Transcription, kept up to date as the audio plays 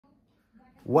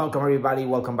Welcome everybody,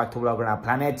 welcome back to Blaugrana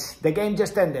Planet. The game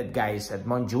just ended, guys, at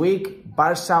Montjuic.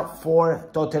 Barça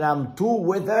 4, Tottenham 2,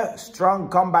 with a strong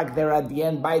comeback there at the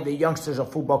end by the youngsters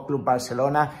of Football Club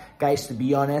Barcelona. Guys, to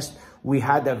be honest, we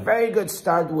had a very good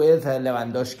start with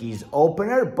Lewandowski's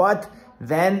opener, but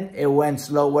then it went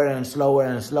slower and slower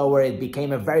and slower. It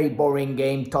became a very boring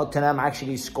game. Tottenham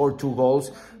actually scored 2 goals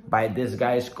by this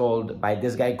guy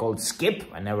called Skip.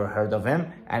 I never heard of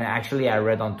him. And actually, I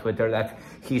read on Twitter that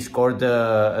he scored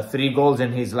 3 goals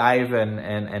in his life,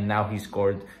 and now he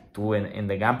scored 2 in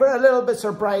the game. But a little bit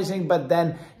surprising, but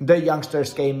then the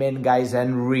youngsters came in, guys,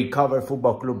 and recovered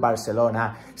Football Club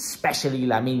Barcelona, especially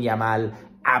LAMINE YAMAL,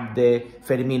 Abde,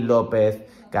 Fermín López.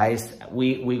 Guys,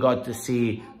 we got to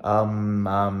see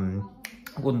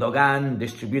Gundogan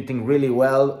distributing really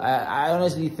well. I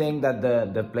honestly think that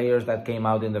the players that came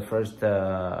out in the first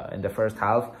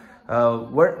half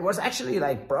was actually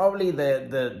like probably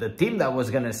the team that was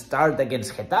gonna start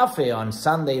against Getafe on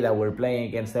Sunday that we're playing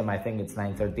against them. I think it's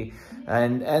 9:30,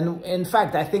 and in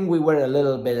fact I think we were a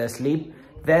little bit asleep.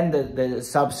 Then the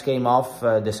subs came off,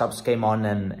 the subs came on,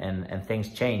 and things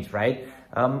changed, right?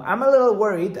 I'm a little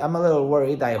worried.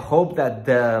 I hope that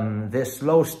this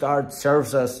slow start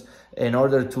serves us in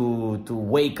order to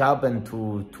wake up and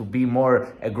to be more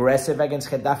aggressive against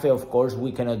Getafe. Of course,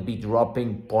 we cannot be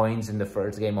dropping points in the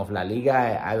first game of La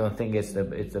Liga. I don't think it's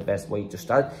the best way to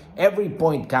start. Every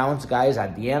point counts, guys.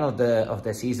 At the end of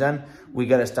the season, we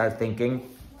gotta start thinking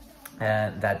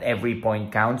that every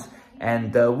point counts.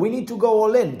 And we need to go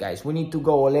all in, guys. We need to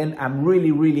go all in. I'm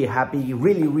really happy,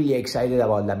 really excited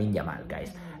about LAMINE YAMAL,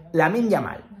 guys. LAMINE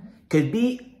YAMAL could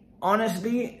be,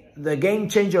 honestly, the game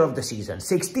changer of the season.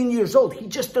 16 years old. He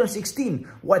just turned 16.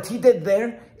 What he did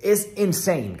there is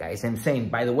insane, guys. Insane.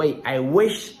 By the way, I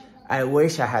wish I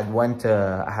had gone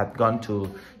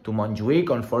to Montjuic.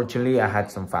 Unfortunately, I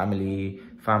had some family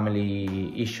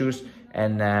issues,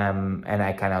 and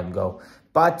I cannot go.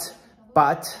 But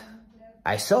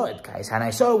I saw it, guys, and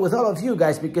I saw it with all of you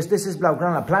guys, because this is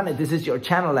Blaugrana Planet. This is your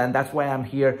channel, and that's why I'm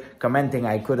here commenting.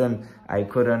 I couldn't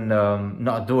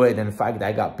not do it. In fact,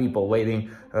 I got people waiting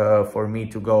for me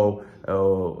to go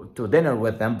to dinner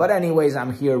with them. But anyways,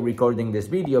 I'm here recording this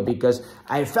video because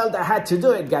I felt I had to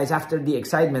do it, guys, after the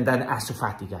excitement. And Ansu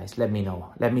Fati, guys, let me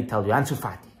tell you, Ansu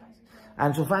Fati, guys.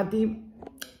 Ansu Fati,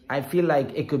 I feel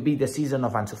like it could be the season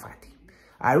of Ansu Fati.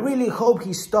 I really hope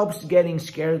he stops getting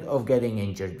scared of getting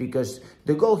injured, because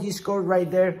the goal he scored right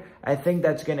there, I think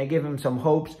that's going to give him some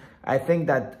hopes. I think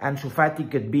that Ansu Fati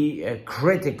could be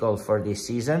critical for this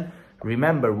season.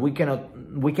 Remember, we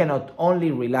cannot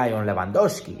only rely on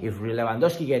Lewandowski. If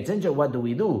Lewandowski gets injured, what do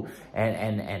we do?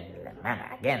 And man,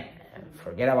 again,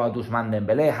 forget about Ousmane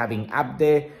Dembélé, having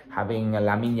Abde, having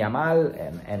LAMINE YAMAL,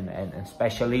 and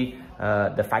especially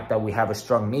the fact that we have a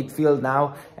strong midfield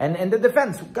now. And the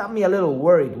defense got me a little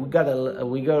worried. We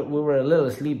were a little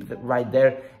asleep right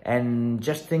there, and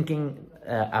just thinking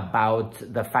about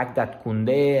the fact that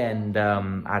Koundé and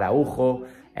Araujo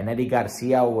and Eddie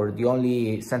Garcia were the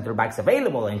only center-backs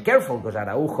available. And careful, because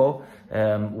Araujo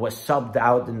was subbed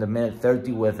out in the minute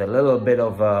 30 with a little bit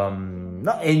of,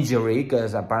 not injury,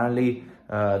 because apparently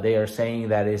they are saying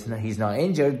that he's not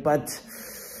injured, but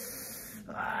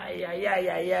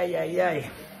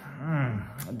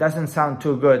it doesn't sound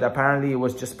too good. Apparently it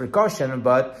was just precaution,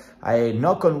 but I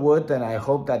knock on wood and I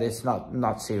hope that it's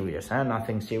not serious,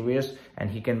 nothing serious, and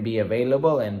he can be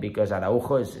available. And because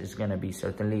Araujo is going to be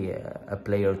certainly a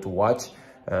player to watch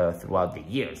throughout the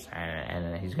years,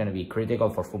 and he's going to be critical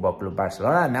for Football Club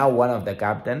Barcelona, now one of the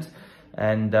captains,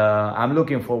 and I'm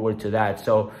looking forward to that.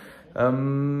 So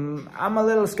I'm a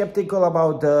little skeptical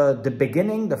about the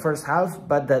beginning, the first half,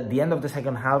 but the end of the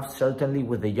second half, certainly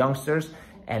with the youngsters.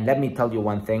 And let me tell you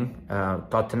one thing,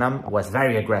 Tottenham was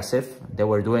very aggressive. They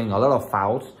were doing a lot of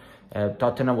fouls.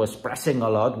 Tottenham was pressing a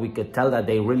lot. We could tell that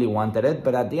they really wanted it,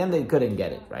 but at the end they couldn't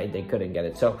get it, right? They couldn't get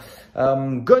it. So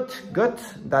good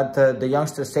that the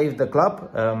youngsters saved the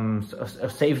club,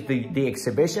 saved the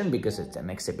exhibition, because it's an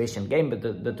exhibition game. But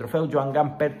the Trofeo Joan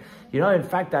Gamper, you know, in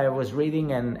fact, I was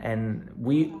reading, and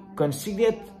we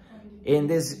conceded in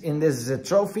this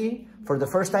trophy for the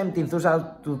first time in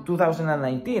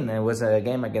 2019. It was a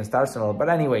game against Arsenal. But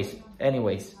anyways,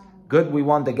 good we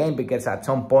won the game, because at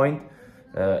some point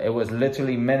it was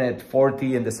literally minute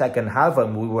 40 in the second half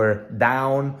and we were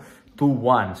down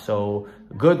 2-1. So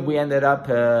good we ended up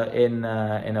in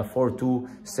a 4-2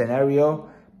 scenario,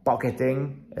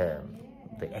 pocketing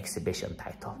the exhibition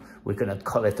title. We cannot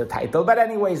call it a title. But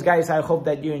anyways, guys, I hope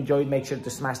that you enjoyed. Make sure to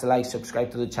smash the like,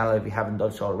 subscribe to the channel if you haven't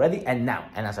done so already. And now,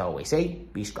 and as I always say,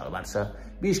 Visca el Barça,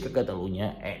 Visca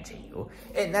Catalunya, and see you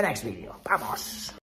in the next video. Vamos!